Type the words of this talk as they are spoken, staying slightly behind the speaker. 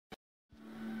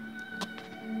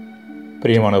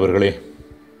பிரியமானவர்களே,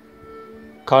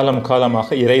 காலம்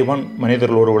காலமாக இறைவன்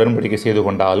மனிதர்களோடு உடன்படிக்கை செய்து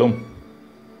கொண்டாலும்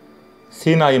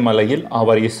சீனாய் மலையில்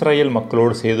அவர் இஸ்ரேல்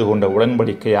மக்களோடு செய்து கொண்ட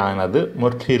உடன்படிக்கையானது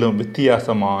முற்றிலும்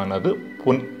வித்தியாசமானது,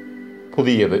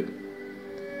 புதியது.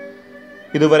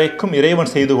 இதுவரைக்கும்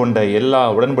இறைவன் செய்து கொண்ட எல்லா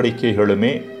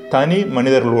உடன்படிக்கைகளுமே தனி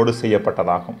மனிதர்களோடு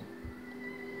செய்யப்பட்டதாகும்.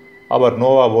 அவர்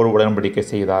நோவாவோடு உடன்படிக்கை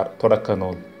செய்தார், தொடக்க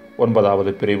நூல்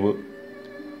 9வது பிரிவு.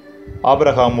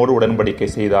 ஆபிரகாமோடு உடன்படிக்கை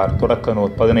செய்தார், தொடக்க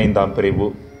நூல் 15ஆம் பிரிவு.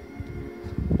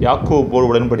 யாக்கோபோடு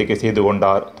உடன்படிக்கை செய்து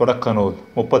கொண்டார், தொடக்க நூல்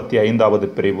 35வது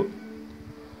பிரிவு.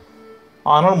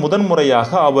 ஆனால் முதன்முறையாக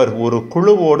அவர் ஒரு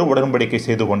குழுவோடு உடன்படிக்கை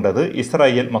செய்து கொண்டது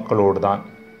இஸ்ரேல் மக்களோடு தான்.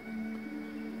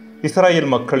 இஸ்ரேல்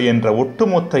மக்கள் என்ற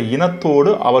ஒட்டுமொத்த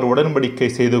இனத்தோடு அவர் உடன்படிக்கை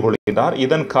செய்து கொள்கிறார்.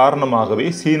 இதன் காரணமாகவே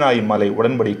சீனாய் மலை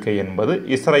உடன்படிக்கை என்பது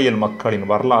இஸ்ரேல் மக்களின்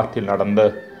வரலாற்றில் நடந்த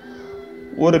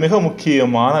ஒரு மிக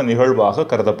முக்கியமான நிகழ்வாக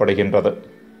கருதப்படுகின்றது.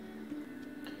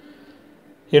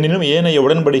 எனினும் ஏனைய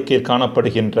உடன்படிக்கையில்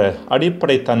காணப்படுகின்ற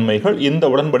அடிப்படை தன்மைகள் இந்த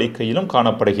உடன்படிக்கையிலும்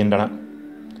காணப்படுகின்றன.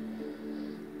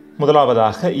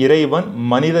 முதலாவதாக, இறைவன்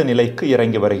மனித நிலைக்கு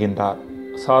இறங்கி வருகின்றார்.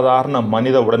 சாதாரண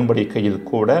மனித உடன்படிக்கையில்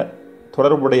கூட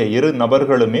தொடர்புடைய இரு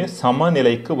நபர்களுமே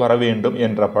சமநிலைக்கு வர வேண்டும்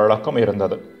என்ற பழக்கம்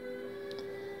இருந்தது.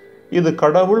 இது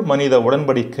கடவுள் மனித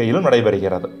உடன்படிக்கையிலும்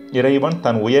நடைபெறுகிறது. இறைவன்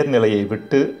தன் உயர்நிலையை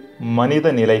விட்டு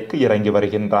மனித நிலைக்கு இறங்கி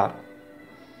வருகின்றார்.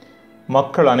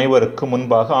 மக்கள் அனைவருக்கு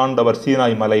முன்பாக ஆண்டவர்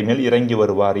சீனாய் மலை மேல் இறங்கி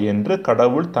வருவார் என்று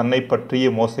கடவுள் தன்னை பற்றிய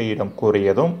மோசேயிடம்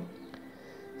கூறியதும்,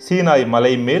 சீனாய்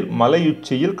மலை மேல்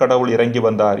மலையுச்சியில் கடவுள் இறங்கி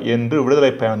வந்தார் என்று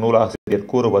விடுதலை பயண நூலாசிரியர்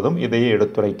கூறுவதும் இதையே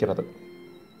எடுத்துரைக்கிறது.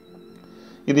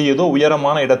 இது ஏதோ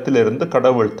உயரமான இடத்திலிருந்து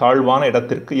கடவுள் தாழ்வான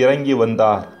இடத்திற்கு இறங்கி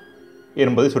வந்தார்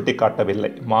என்பது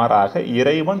சுட்டிக்காட்டவில்லை. மாறாக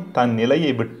இறைவன் தன்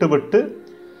நிலையை விட்டுவிட்டு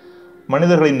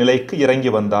மனிதர்களின் நிலைக்கு இறங்கி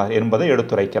வந்தார் என்பதை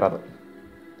எடுத்துரைக்கிறது.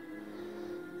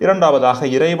 இரண்டாவதாக,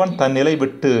 இறைவன் தன் நிலை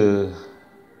விட்டு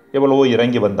எவ்வளவோ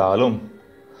இறங்கி வந்தாலும்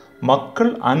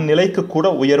மக்கள் அந்நிலைக்கு கூட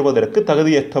உயர்வதற்கு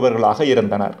தகுதியற்றவர்களாக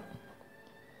இருந்தனர்.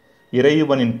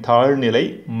 இறைவனின் தாழ்நிலை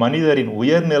மனிதரின்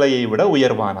உயர்நிலையை விட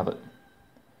உயர்வானது.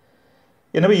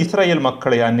 எனவே இஸ்ரேல்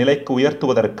மக்களை அந்நிலைக்கு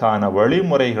உயர்த்துவதற்கான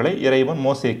வழிமுறைகளை இறைவன்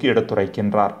மோசேக்கு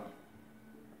எடுத்துரைக்கின்றார்.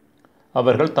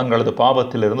 அவர்கள் தங்களது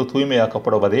பாவத்திலிருந்து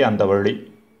தூய்மையாக்கப்படுவதே அந்த வழி.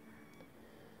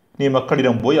 நீ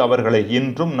மக்களிடம் போய் அவர்களை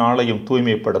இன்றும் நாளையும்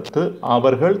தூய்மைப்படுத்து,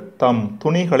 அவர்கள் தம்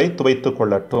துணிகளை துவைத்து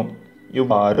கொள்ளட்டும்,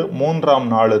 இவ்வாறு 3ஆம்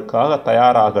நாளுக்காக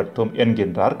தயாராகட்டும்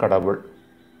என்கின்றார் கடவுள்.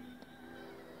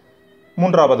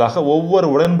 மூன்றாவதாக, ஒவ்வொரு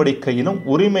உடன்படிக்கையிலும்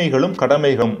உரிமைகளும்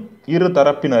கடமைகளும் இரு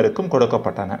தரப்பினருக்கும்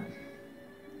கொடுக்கப்பட்டன.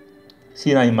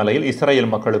 சீனாய் மலையில்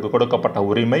இஸ்ரேல் மக்களுக்கு கொடுக்கப்பட்ட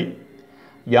உரிமை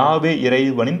யாவே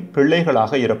இறைவனின்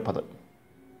பிள்ளைகளாக இருப்பது.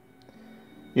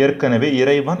 ஏற்கனவே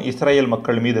இறைவன் இஸ்ரேல்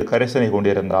மக்கள் மீது கரிசனை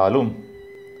கொண்டிருந்தாலும்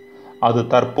அது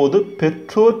தற்போது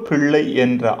பெற்றோர் பிள்ளை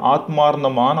என்ற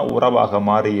ஆத்மார்த்தமான உறவாக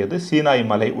மாறியது சீனாய்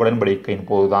மலை உடன்படிக்கையின்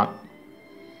போதுதான்.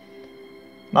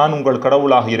 நான் உங்கள்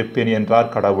கடவுளாக இருப்பேன்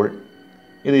என்றார் கடவுள்.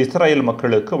 இது இஸ்ரேல்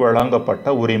மக்களுக்கு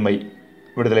வழங்கப்பட்ட உரிமை.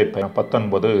 விடுதலை பயணம்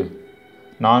 19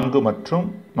 4 மற்றும்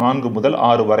 4 முதல்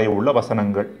 6 வரை உள்ள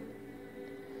வசனங்கள்.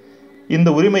 இந்த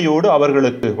உரிமையோடு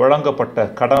அவர்களுக்கு வழங்கப்பட்ட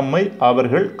கடமை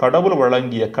அவர்கள் கடவுள்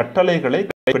வழங்கிய கட்டளைகளை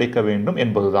கடைபிடிக்க வேண்டும்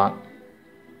என்பதுதான்.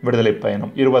 விடுதலை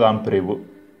பயணம் 20ஆம் பிரிவு.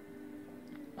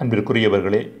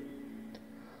 அன்பிற்குரியவர்களே,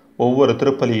 ஒவ்வொரு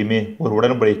திருப்பலியுமே ஒரு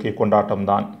உடன்படிக்கை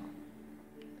கொண்டாட்டம்தான்.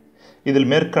 இதில்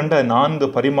மேற்கண்ட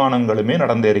 4 பரிமாணங்களுமே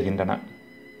நடந்தேறுகின்றன.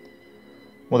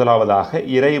 முதலாவதாக,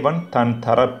 இறைவன் தன்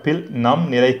தரப்பில் நம்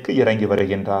நிலைக்கு இறங்கி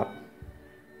வருகின்றார்.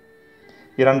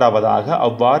 இரண்டாவதாக,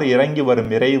 அவ்வாறு இறங்கி வரும்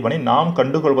இறைவனை நாம்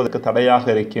கண்டுகொள்வதற்கு தடையாக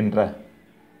இருக்கின்ற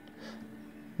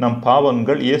நம்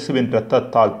பாவங்கள் இயேசுவின்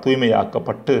இரத்தத்தால்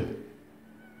தூய்மையாக்கப்பட்டு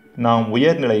நாம்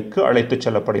உயர்நிலைக்கு அழைத்துச்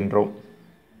செல்லப்படுகின்றோம்.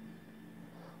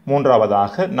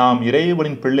 மூன்றாவதாக, நாம்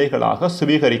இறைவனின் பிள்ளைகளாக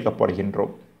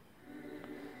சுவீகரிக்கப்படுகின்றோம்.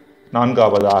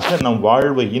 நான்காவதாக, நம்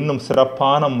வாழ்வை இன்னும்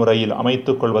சிறப்பான முறையில்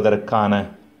அமைத்துக் கொள்வதற்கான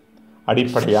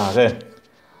அடிப்படையாக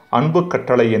அன்பு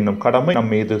கட்டளை என்னும் கடமை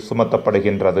நம் மீது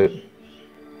சுமத்தப்படுகின்றது.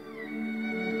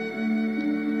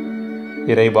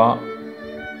 இறைவா,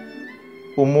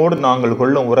 உம்மோடு நாங்கள்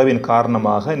கொள்ளும் உறவின்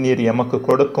காரணமாக நீர் எமக்கு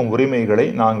கொடுக்கும் உரிமைகளை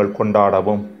நாங்கள்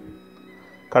கொண்டாடவும்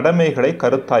கடமைகளை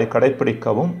கருத்தாய்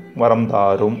கடைப்பிடிக்கவும் வரம்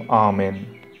தாரும். ஆமேன்.